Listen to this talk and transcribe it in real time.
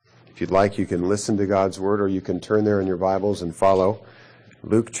If you'd like, you can listen to God's Word, or you can turn there in your Bibles and follow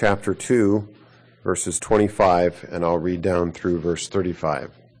Luke chapter 2, verses 25, and I'll read down through verse 35.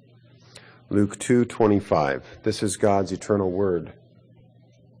 Luke 2:25. This is God's eternal Word.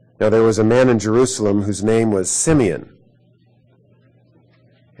 Now there was a man in Jerusalem whose name was Simeon,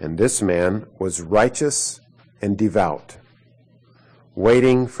 and this man was righteous and devout,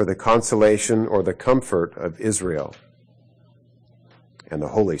 waiting for the consolation or the comfort of Israel. And the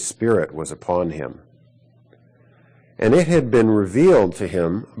Holy Spirit was upon him. And it had been revealed to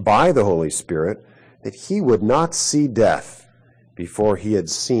him by the Holy Spirit that he would not see death before he had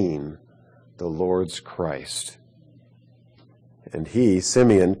seen the Lord's Christ. And he,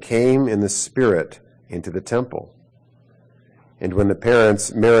 Simeon, came in the Spirit into the temple. And when the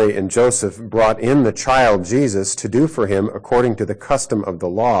parents, Mary and Joseph, brought in the child Jesus to do for him according to the custom of the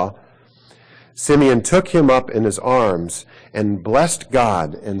law, Simeon took him up in his arms and blessed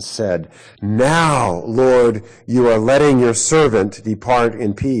God and said, "Now, Lord, you are letting your servant depart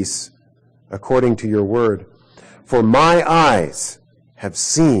in peace according to your word. For my eyes have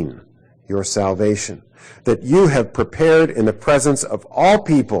seen your salvation, that you have prepared in the presence of all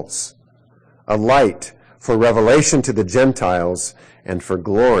peoples a light for revelation to the Gentiles and for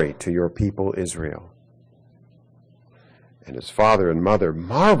glory to your people Israel." And his father and mother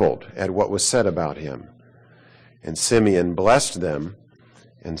marveled at what was said about him. And Simeon blessed them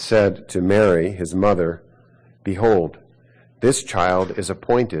and said to Mary, his mother, "Behold, this child is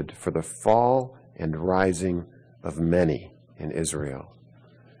appointed for the fall and rising of many in Israel,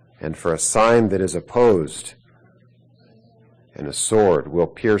 and for a sign that is opposed, and a sword will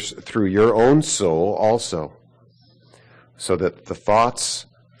pierce through your own soul also, so that the thoughts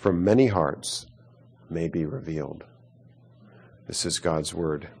from many hearts may be revealed." This is God's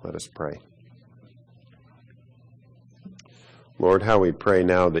word. Let us pray. Lord, how we pray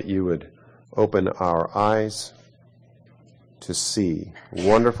now that you would open our eyes to see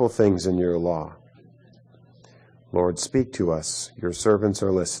wonderful things in your law. Lord, speak to us. Your servants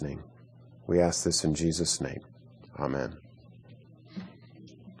are listening. We ask this in Jesus' name. Amen.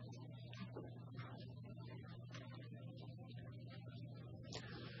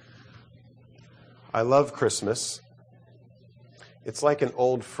 I love Christmas. It's like an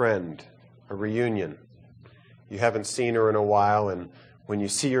old friend, a reunion. You haven't seen her in a while, and when you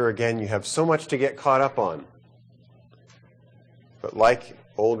see her again, you have so much to get caught up on. But like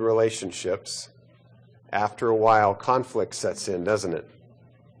old relationships, after a while, conflict sets in, doesn't it?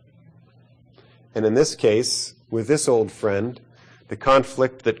 And in this case, with this old friend, the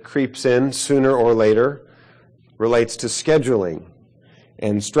conflict that creeps in sooner or later relates to scheduling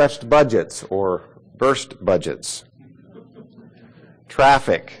and stretched budgets or burst budgets,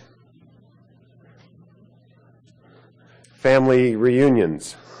 traffic, family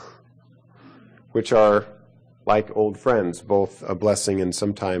reunions, which are, like old friends, both a blessing and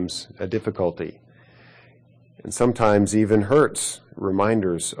sometimes a difficulty, and sometimes even hurts,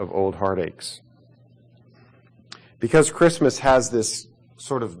 reminders of old heartaches. Because Christmas has this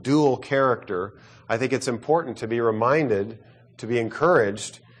sort of dual character, I think it's important to be reminded, to be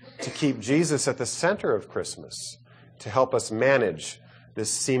encouraged, to keep Jesus at the center of Christmas, to help us manage this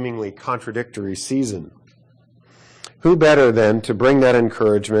seemingly contradictory season. Who better, then, to bring that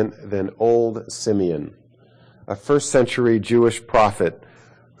encouragement than old Simeon, a first-century Jewish prophet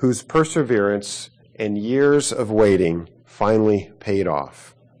whose perseverance and years of waiting finally paid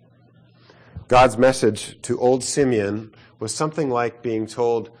off. God's message to old Simeon was something like being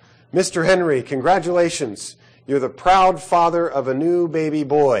told, "Mr. Henry, congratulations, you're the proud father of a new baby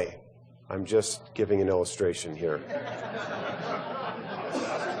boy." I'm just giving an illustration here.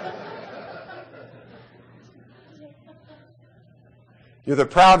 You're the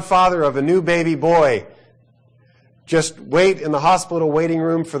proud father of a new baby boy. Just wait in the hospital waiting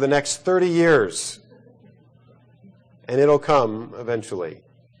room for the next 30 years, and it'll come eventually.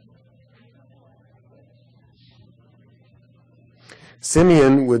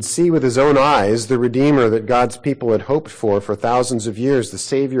 Simeon would see with his own eyes the Redeemer that God's people had hoped for thousands of years, the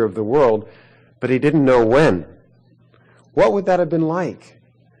Savior of the world, but he didn't know when. What would that have been like?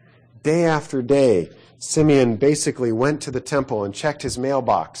 Day after day, Simeon basically went to the temple and checked his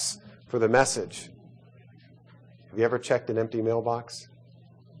mailbox for the message. Have you ever checked an empty mailbox?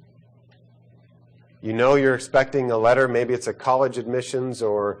 You know you're expecting a letter. Maybe it's a college admissions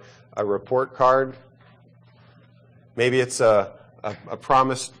or a report card. Maybe it's a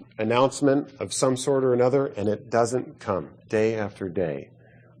promised announcement of some sort or another, and it doesn't come day after day.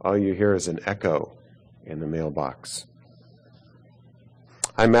 All you hear is an echo in the mailbox.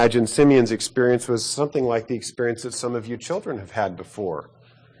 I imagine Simeon's experience was something like the experience that some of you children have had before,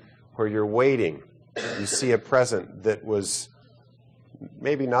 where you're waiting. You see a present that was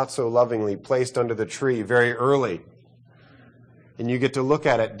maybe not so lovingly placed under the tree very early. And you get to look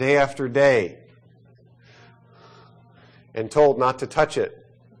at it day after day and told not to touch it.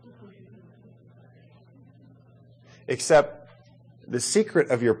 Except the secret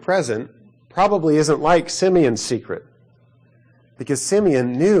of your present probably isn't like Simeon's secret, because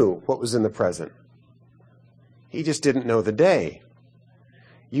Simeon knew what was in the present. He just didn't know the day.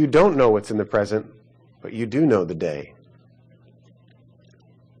 You don't know what's in the present, but you do know the day.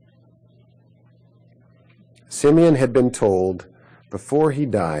 Simeon had been told before he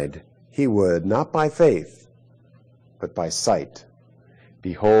died he would, not by faith, but by sight,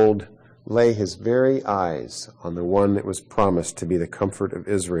 behold, lay his very eyes on the one that was promised to be the comfort of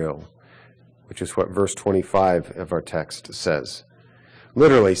Israel, which is what verse 25 of our text says.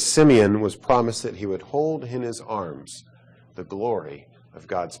 Literally, Simeon was promised that he would hold in his arms the glory of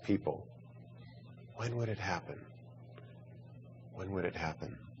God's people. When would it happen? When would it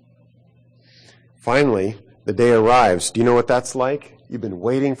happen? Finally, the day arrives. Do you know what that's like? You've been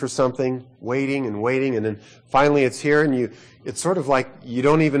waiting for something, waiting, and then finally it's here, and it's sort of like you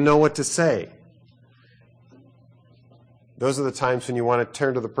don't even know what to say. Those are the times when you want to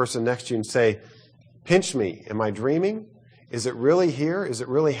turn to the person next to you and say, pinch me. Am I dreaming? Is it really here? Is it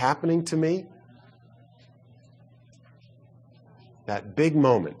really happening to me? That big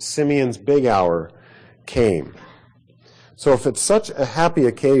moment, Simeon's big hour, came. So if it's such a happy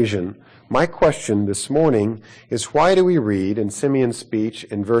occasion, my question this morning is, why do we read in Simeon's speech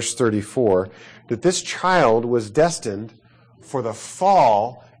in verse 34 that this child was destined for the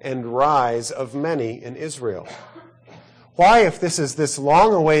fall and rise of many in Israel? Why, if this is this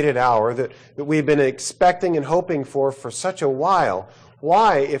long-awaited hour that we've been expecting and hoping for such a while,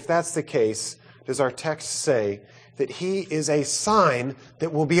 why, if that's the case, does our text say that he is a sign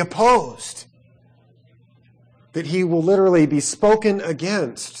that will be opposed? That he will literally be spoken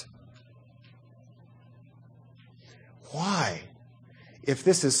against? Why, if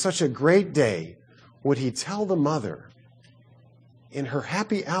this is such a great day, would he tell the mother in her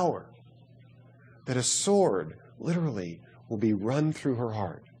happy hour that a sword literally will be run through her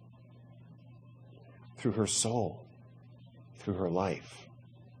heart, through her soul, through her life?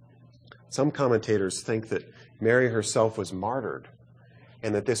 Some commentators think that Mary herself was martyred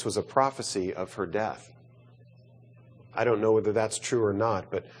and that this was a prophecy of her death. I don't know whether that's true or not,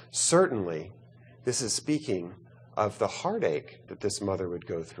 but certainly this is speaking of the heartache that this mother would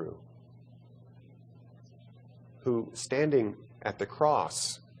go through, who, standing at the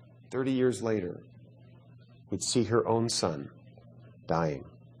cross 30 years later, would see her own son dying.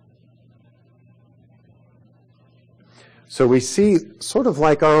 So we see, sort of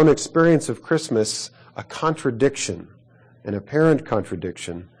like our own experience of Christmas, a contradiction, an apparent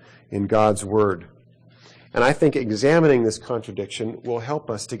contradiction in God's Word. And I think examining this contradiction will help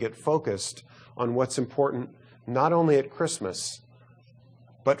us to get focused on what's important not only at Christmas,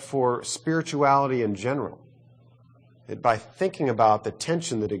 but for spirituality in general. That by thinking about the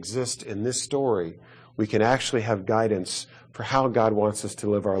tension that exists in this story, we can actually have guidance for how God wants us to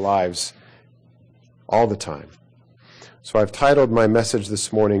live our lives all the time. So I've titled my message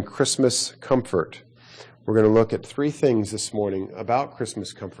this morning, Christmas Comfort. We're going to look at three things this morning about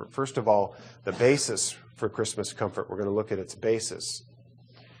Christmas comfort. First of all, the basis for Christmas comfort. We're going to look at its basis.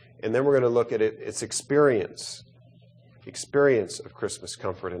 And then we're going to look at its experience of Christmas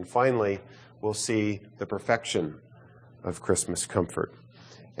comfort. And finally, we'll see the perfection of Christmas comfort.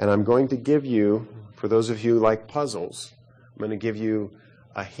 And I'm going to give you, for those of you who like puzzles, I'm going to give you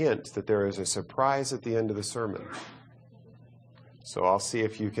a hint that there is a surprise at the end of the sermon. So I'll see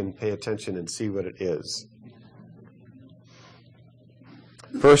if you can pay attention and see what it is.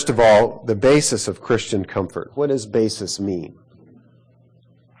 First of all, the basis of Christian comfort. What does basis mean?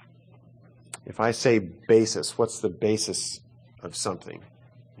 If I say basis, what's the basis of something?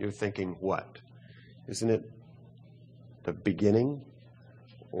 You're thinking what? Isn't it the beginning,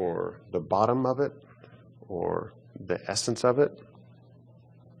 or the bottom of it, or the essence of it?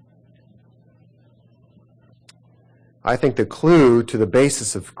 I think the clue to the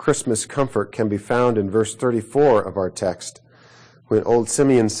basis of Christmas comfort can be found in verse 34 of our text, when old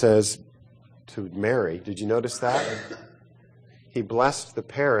Simeon says to Mary, did you notice that? He blessed the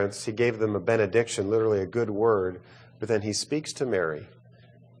parents, he gave them a benediction, literally a good word, but then he speaks to Mary,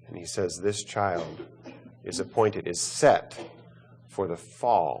 and he says, this child is appointed, is set for the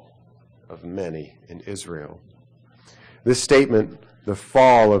fall of many in Israel. This statement, the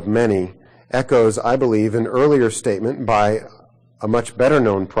fall of many, echoes, I believe, an earlier statement by a much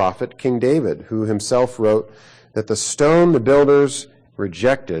better-known prophet, King David, who himself wrote that the stone the builders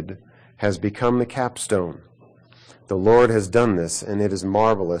rejected has become the capstone. The Lord has done this, and it is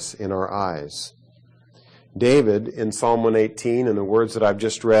marvelous in our eyes. David, in Psalm 118, and the words that I've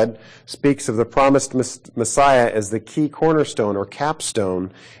just read, speaks of the promised Messiah as the key cornerstone or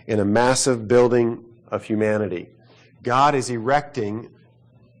capstone in a massive building of humanity. God is erecting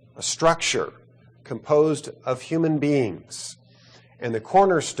a structure composed of human beings. And the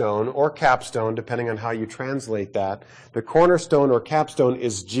cornerstone or capstone, depending on how you translate that, the cornerstone or capstone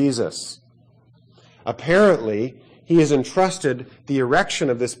is Jesus. Apparently, he has entrusted the erection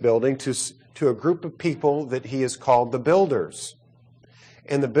of this building to a group of people that he has called the builders.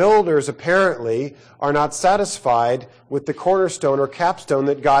 And the builders apparently are not satisfied with the cornerstone or capstone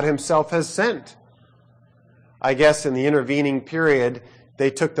that God himself has sent. I guess in the intervening period,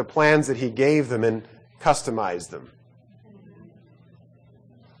 they took the plans that he gave them and customized them.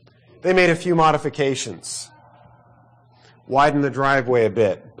 They made a few modifications. Widened the driveway a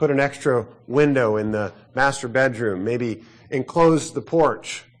bit, put an extra window in the master bedroom, maybe enclosed the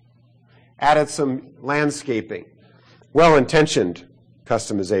porch, added some landscaping. Well-intentioned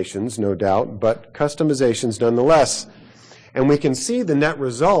customizations, no doubt, but customizations nonetheless. And we can see the net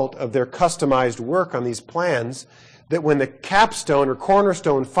result of their customized work on these plans, that when the capstone or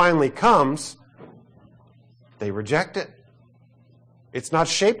cornerstone finally comes, they reject it. It's not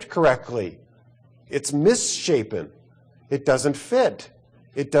shaped correctly. It's misshapen. It doesn't fit.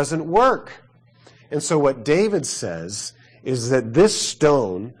 It doesn't work. And so what David says is that this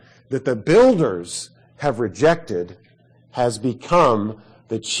stone that the builders have rejected has become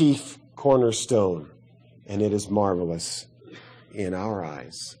the chief cornerstone, and it is marvelous in our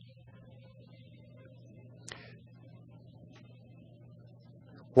eyes.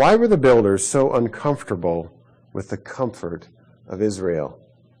 Why were the builders so uncomfortable with the comfort of Israel?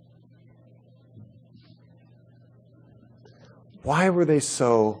 Why were they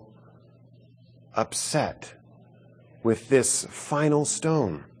so upset with this final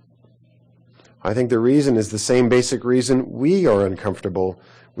stone? I think the reason is the same basic reason we are uncomfortable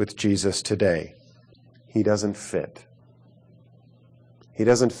with Jesus today. He doesn't fit. He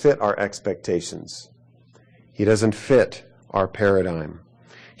doesn't fit our expectations. He doesn't fit our paradigm.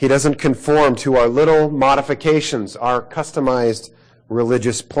 He doesn't conform to our little modifications, our customized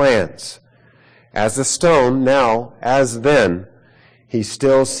religious plans. As a stone now, as then, he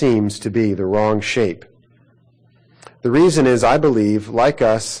still seems to be the wrong shape. The reason is, I believe, like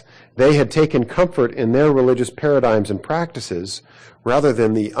us, they had taken comfort in their religious paradigms and practices rather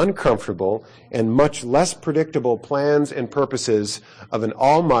than the uncomfortable and much less predictable plans and purposes of an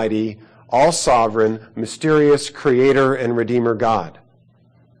almighty, all-sovereign, mysterious creator and redeemer God.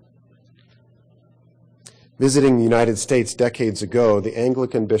 Visiting the United States decades ago, the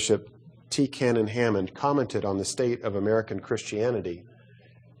Anglican bishop T. Cannon Hammond commented on the state of American Christianity,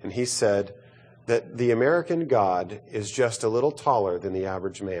 and he said that the American God is just a little taller than the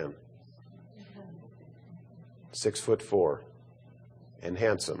average man. 6'4", and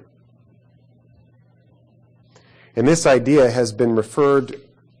handsome. And this idea has been referred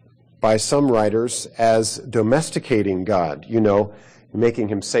by some writers as domesticating God, making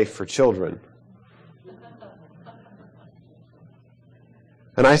him safe for children.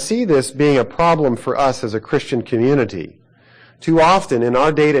 And I see this being a problem for us as a Christian community. Too often in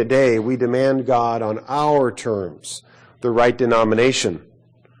our day-to-day, we demand God on our terms, the right denomination,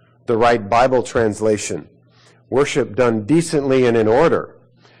 the right Bible translation, worship done decently and in order.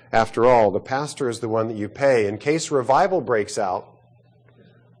 After all, the pastor is the one that you pay in case revival breaks out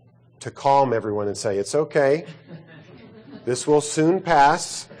to calm everyone and say, it's okay, this will soon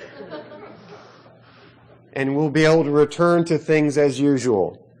pass, and we'll be able to return to things as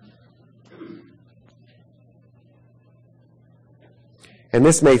usual. And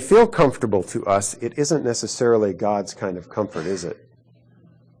this may feel comfortable to us. It isn't necessarily God's kind of comfort, is it?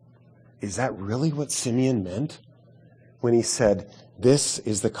 Is that really what Simeon meant when he said, this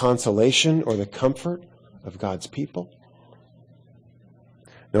is the consolation or the comfort of God's people?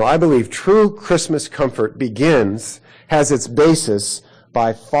 No, I believe true Christmas comfort has its basis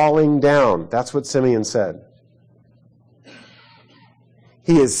by falling down. That's what Simeon said.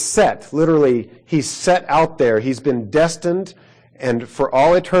 He is set, literally, he's set out there. He's been destined and for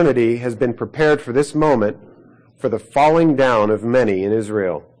all eternity has been prepared for this moment, for the falling down of many in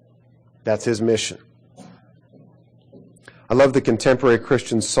Israel. That's his mission. I love the contemporary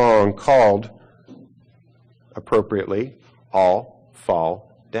Christian song called, appropriately, All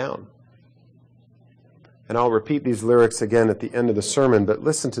Fall Down. And I'll repeat these lyrics again at the end of the sermon, but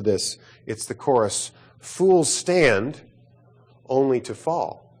listen to this. It's the chorus. Fools stand only to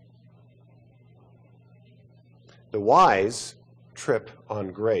fall. The wise trip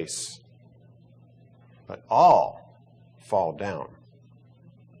on grace. but all fall down.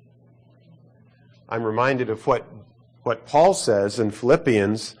 I'm reminded of what Paul says in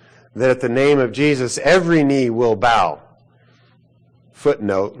Philippians, that at the name of Jesus, every knee will bow.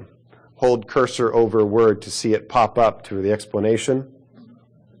 Footnote, hold cursor over word to see it pop up to the explanation.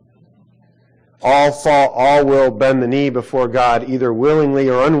 All will bend the knee before God, either willingly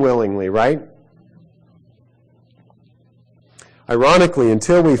or unwillingly, right? Ironically,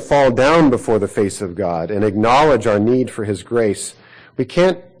 until we fall down before the face of God and acknowledge our need for His grace, we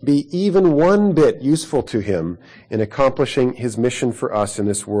can't be even one bit useful to Him in accomplishing His mission for us in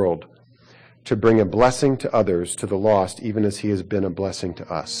this world, to bring a blessing to others, to the lost, even as He has been a blessing to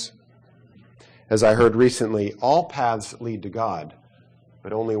us. As I heard recently, all paths lead to God,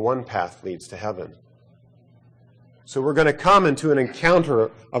 but only one path leads to heaven. So we're going to come into an encounter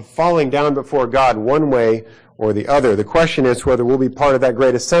of falling down before God one way or the other. The question is whether we'll be part of that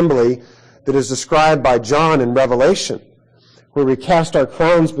great assembly that is described by John in Revelation, where we cast our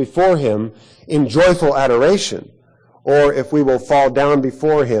crowns before Him in joyful adoration, or if we will fall down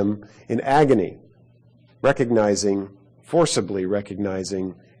before Him in agony, forcibly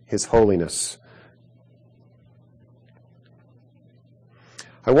recognizing His holiness.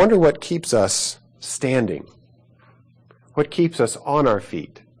 I wonder what keeps us standing. What keeps us on our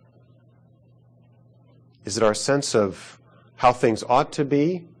feet? Is it our sense of how things ought to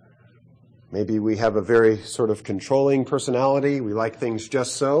be? Maybe we have a very sort of controlling personality. We like things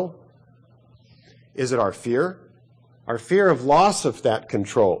just so. Is it our fear? Our fear of loss of that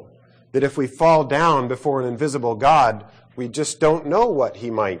control. That if we fall down before an invisible God, we just don't know what He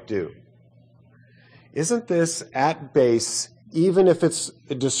might do. Isn't this at base, even if it's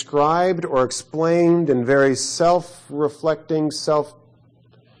described or explained in very self-reflecting,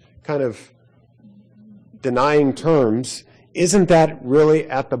 kind of denying terms, isn't that really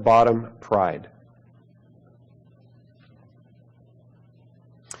at the bottom pride?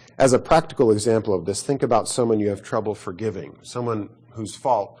 As a practical example of this, think about someone you have trouble forgiving, someone whose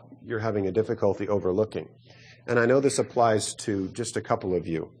fault you're having a difficulty overlooking. And I know this applies to just a couple of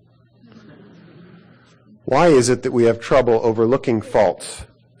you. Why is it that we have trouble overlooking faults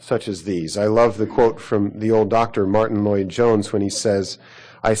such as these? I love the quote from the old doctor Martin Lloyd-Jones when he says,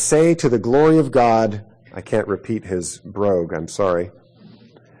 "I say to the glory of God," I can't repeat his brogue, I'm sorry.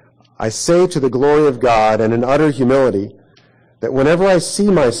 "I say to the glory of God and in utter humility that whenever I see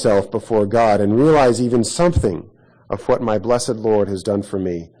myself before God and realize even something of what my blessed Lord has done for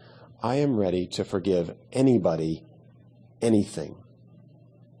me, I am ready to forgive anybody anything."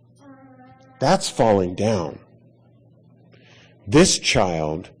 That's falling down. This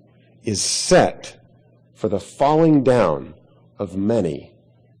child is set for the falling down of many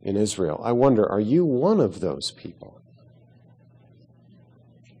in Israel. I wonder, are you one of those people?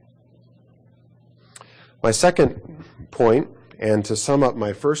 My second point, and to sum up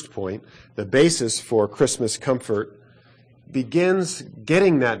my first point, the basis for Christmas comfort begins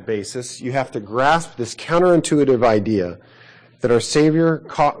getting that basis. You have to grasp this counterintuitive idea that our Savior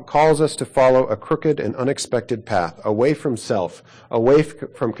calls us to follow a crooked and unexpected path, away from self, away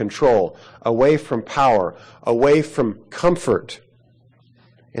from control, away from power, away from comfort,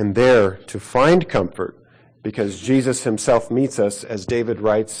 and there to find comfort, because Jesus Himself meets us, as David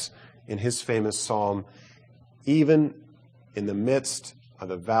writes in his famous psalm, even in the midst of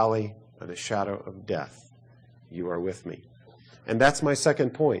the valley of the shadow of death, you are with me. And that's my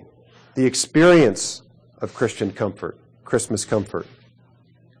second point, the experience of Christian comfort. Christmas comfort.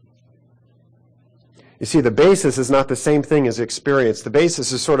 You see, the basis is not the same thing as experience. The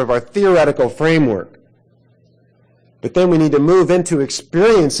basis is sort of our theoretical framework. But then we need to move into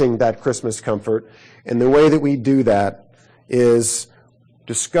experiencing that Christmas comfort, and the way that we do that is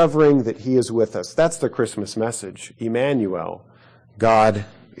discovering that He is with us. That's the Christmas message. Emmanuel, God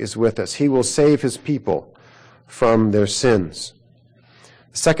is with us. He will save His people from their sins.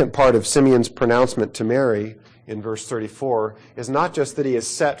 The second part of Simeon's pronouncement to Mary in verse 34 is not just that He is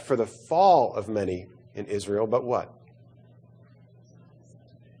set for the fall of many in Israel, but what?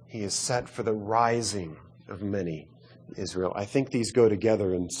 He is set for the rising of many in Israel. I think these go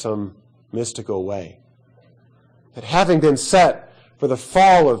together in some mystical way. That having been set for the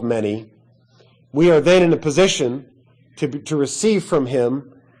fall of many, we are then in a position to receive from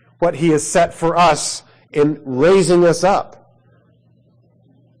Him what He has set for us in raising us up.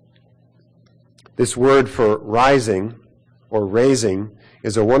 This word for rising or raising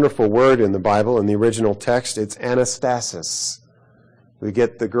is a wonderful word in the Bible. In the original text, it's anastasis. We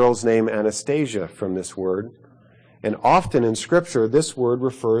get the girl's name Anastasia from this word. And often in Scripture, this word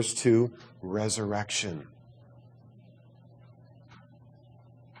refers to resurrection.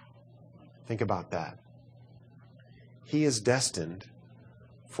 Think about that. he is destined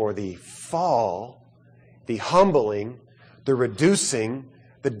for the fall, the humbling, the reducing,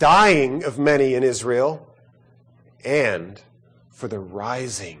 the dying of many in Israel, and for the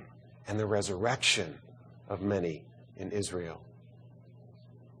rising and the resurrection of many in Israel.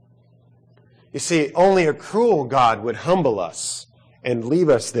 You see, only a cruel God would humble us and leave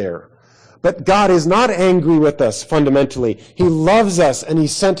us there. But God is not angry with us fundamentally. He loves us, and he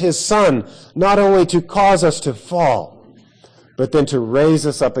sent his Son not only to cause us to fall, but then to raise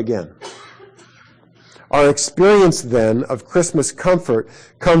us up again. Our experience then of Christmas comfort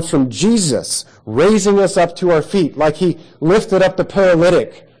comes from Jesus raising us up to our feet, like he lifted up the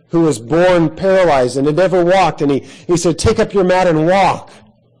paralytic who was born paralyzed and had never walked, and he said, "Take up your mat and walk."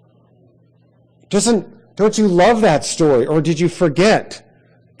 Don't you love that story? Or did you forget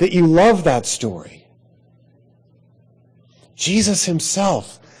that you love that story? Jesus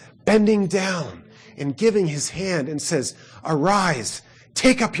himself bending down and giving his hand and says, "Arise,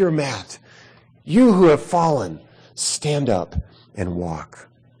 take up your mat. You who have fallen, stand up and walk."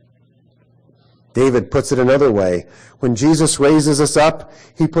 David puts it another way. When Jesus raises us up,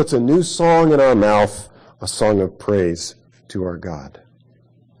 he puts a new song in our mouth, a song of praise to our God.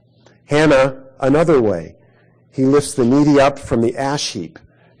 Hannah, another way. He lifts the needy up from the ash heap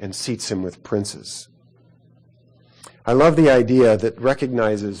and seats him with princes. I love the idea that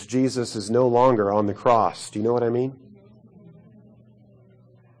recognizes Jesus is no longer on the cross. Do you know what I mean?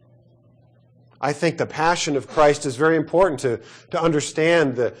 I think the passion of Christ is very important to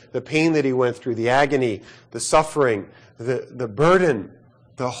understand the pain that he went through, the agony, the suffering, the burden,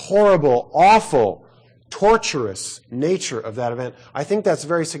 the horrible, awful, torturous nature of that event. I think that's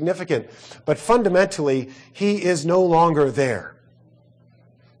very significant. But fundamentally, he is no longer there.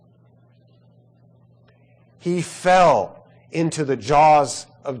 He fell into the jaws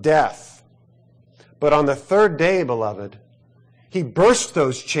of death. But on the third day, beloved, he burst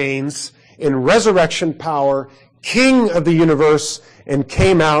those chains in resurrection power, King of the universe, and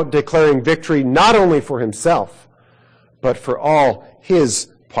came out declaring victory not only for himself, but for all his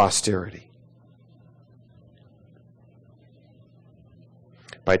posterity.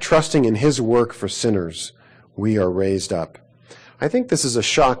 By trusting in his work for sinners, we are raised up. I think this is a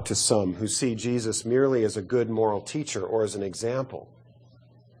shock to some who see Jesus merely as a good moral teacher or as an example.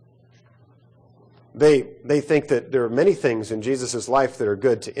 They think that there are many things in Jesus' life that are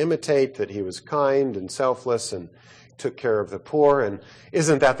good to imitate, that he was kind and selfless and took care of the poor, and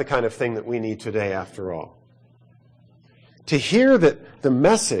isn't that the kind of thing that we need today after all? To hear that the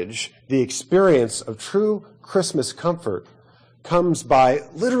message, the experience of true Christmas comfort comes by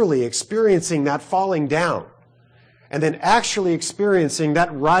literally experiencing that falling down and then actually experiencing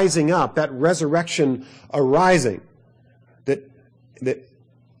that rising up, that resurrection arising that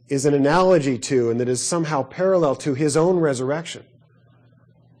is an analogy to and that is somehow parallel to his own resurrection.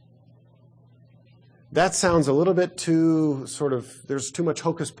 That sounds a little bit too there's too much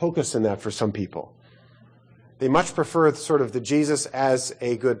hocus pocus in that for some people. They much prefer the Jesus as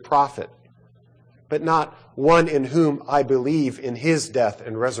a good prophet, but not one in whom I believe in his death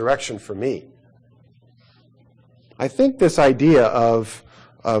and resurrection for me. I think this idea of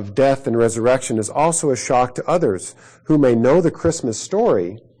death and resurrection is also a shock to others who may know the Christmas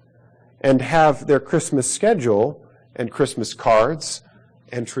story and have their Christmas schedule and Christmas cards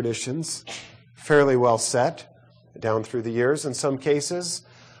and traditions fairly well set down through the years in some cases,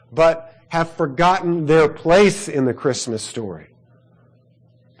 but have forgotten their place in the Christmas story.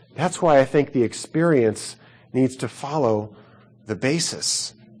 That's why I think the experience needs to follow the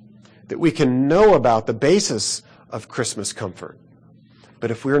basis, that we can know about the basis of Christmas comfort. But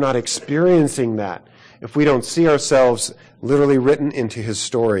if we're not experiencing that, if we don't see ourselves literally written into his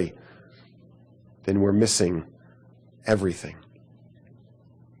story, then we're missing everything.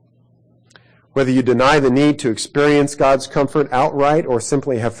 Whether you deny the need to experience God's comfort outright or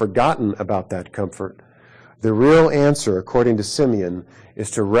simply have forgotten about that comfort, the real answer, according to Simeon, is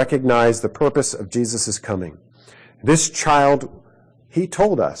to recognize the purpose of Jesus' coming. This child, he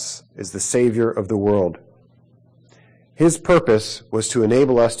told us, is the Savior of the world. His purpose was to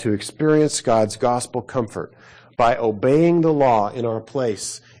enable us to experience God's gospel comfort by obeying the law in our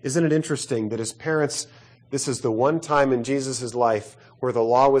place. Isn't it interesting that as parents, this is the one time in Jesus' life where the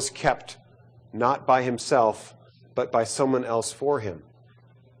law was kept not by himself, but by someone else for him?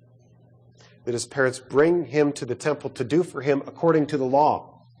 That his parents bring him to the temple to do for him according to the law.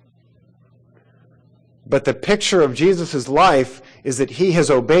 But the picture of Jesus' life is that he has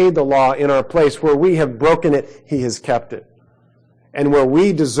obeyed the law in our place. Where we have broken it, he has kept it. And where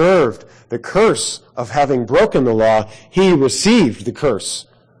we deserved the curse of having broken the law, he received the curse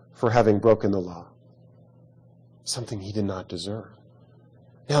for having broken the law. something he did not deserve.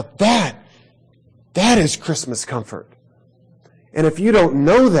 Now that is Christmas comfort. And if you don't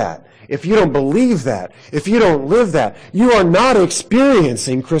know that, if you don't believe that, if you don't live that, you are not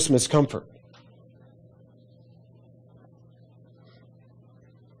experiencing Christmas comfort.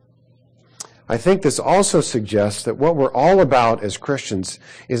 I think this also suggests that what we're all about as Christians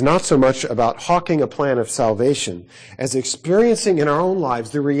is not so much about hawking a plan of salvation as experiencing in our own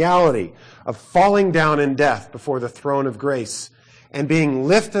lives the reality of falling down in death before the throne of grace and being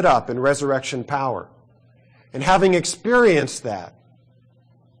lifted up in resurrection power. And having experienced that,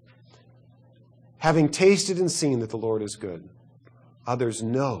 having tasted and seen that the Lord is good, others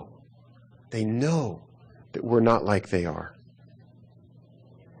know, they know that we're not like they are.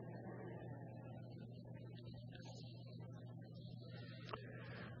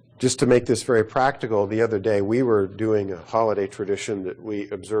 Just to make this very practical, the other day we were doing a holiday tradition that we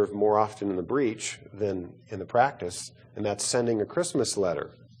observe more often in the breach than in the practice, and that's sending a Christmas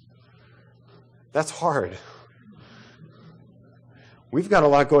letter. That's hard. We've got a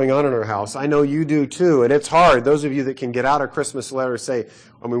lot going on in our house. I know you do too, and it's hard. Those of you that can get out a Christmas letter say,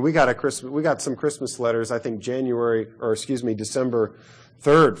 we got some Christmas letters, I think December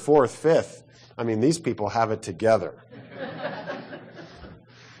 3rd, 4th, 5th. These people have it together.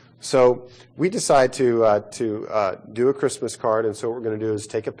 So we decide to do a Christmas card, and so what we're going to do is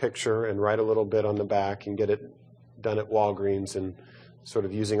take a picture and write a little bit on the back and get it done at Walgreens, and sort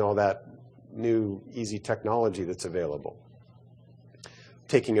of using all that new easy technology that's available.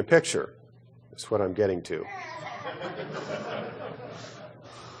 Taking a picture is what I'm getting to.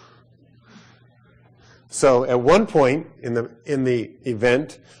 So at one point in the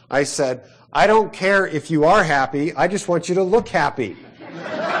event, I said, I don't care if you are happy, I just want you to look happy.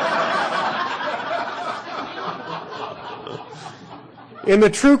 In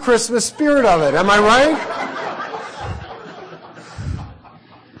the true Christmas spirit of it, am I right?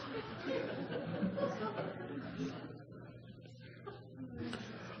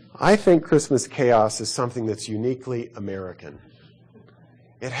 I think Christmas chaos is something that's uniquely American.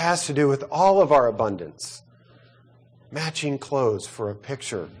 It has to do with all of our abundance. Matching clothes for a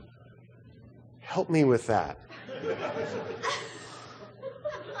picture. Help me with that.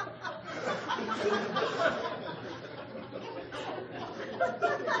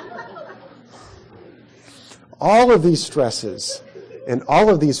 All of these stresses and all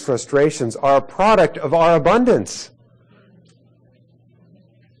of these frustrations are a product of our abundance.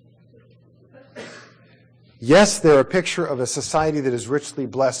 Yes, they're a picture of a society that is richly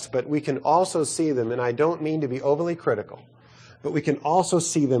blessed, but we can also see them, and I don't mean to be overly critical, but we can also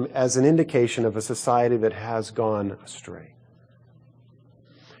see them as an indication of a society that has gone astray.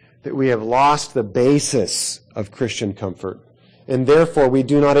 That we have lost the basis of Christian comfort, and therefore we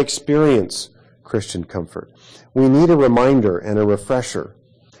do not experience Christian comfort. We need a reminder and a refresher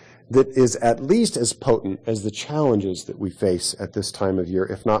that is at least as potent as the challenges that we face at this time of year,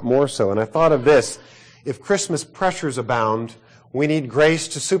 if not more so. And I thought of this: if Christmas pressures abound, we need grace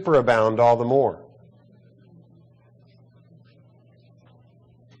to superabound all the more.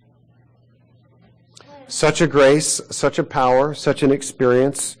 Such a grace, such a power, such an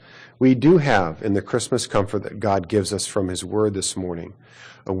experience we do have in the Christmas comfort that God gives us from His Word this morning.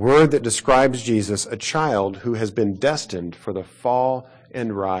 A word that describes Jesus, a child who has been destined for the fall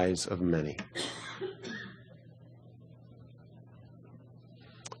and rise of many.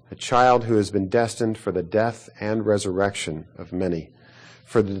 A child who has been destined for the death and resurrection of many,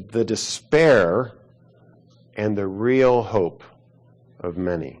 for the despair and the real hope of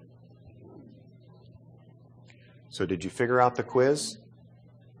many. So did you figure out the quiz?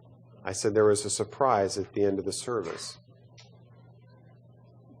 I said there was a surprise at the end of the service.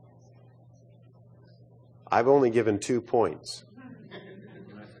 I've only given 2 points.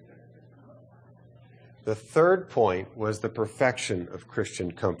 The third point was the perfection of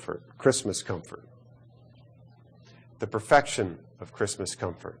Christian comfort, Christmas comfort. The perfection of Christmas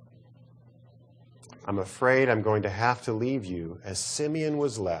comfort. I'm afraid I'm going to have to leave you as Simeon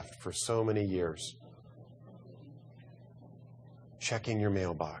was left for so many years. Checking your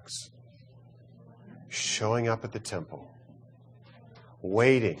mailbox. Showing up at the temple.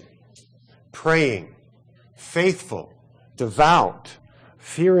 Waiting. Praying. Faithful. Devout.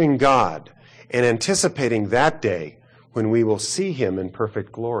 Fearing God. And anticipating that day when we will see Him in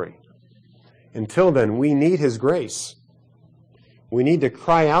perfect glory. Until then, we need His grace. We need to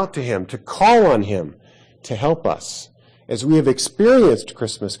cry out to Him, to call on Him to help us, as we have experienced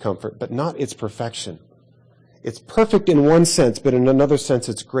Christmas comfort, but not its perfection. It's perfect in one sense, but in another sense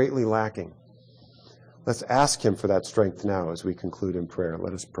it's greatly lacking. Let's ask Him for that strength now as we conclude in prayer.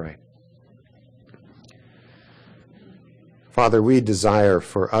 Let us pray. Father, we desire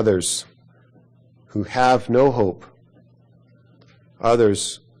for others who have no hope,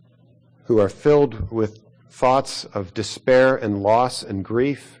 others who are filled with thoughts of despair and loss and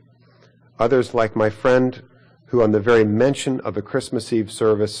grief, others like my friend who on the very mention of a Christmas Eve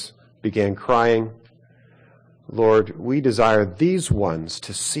service began crying. Lord, we desire these ones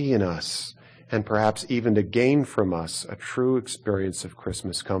to see in us and perhaps even to gain from us a true experience of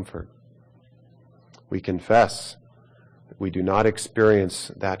Christmas comfort. We confess that we do not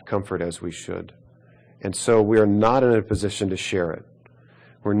experience that comfort as we should, and so we are not in a position to share it.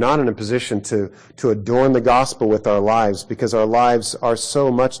 We're not in a position to adorn the gospel with our lives because our lives are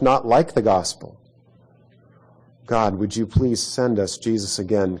so much not like the gospel. God, would you please send us Jesus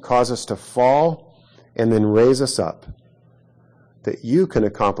again, cause us to fall and then raise us up, that you can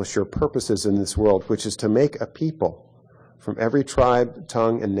accomplish your purposes in this world, which is to make a people from every tribe,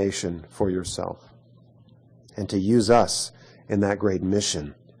 tongue, and nation for yourself, and to use us in that great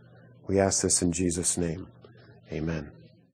mission. We ask this in Jesus' name. Amen.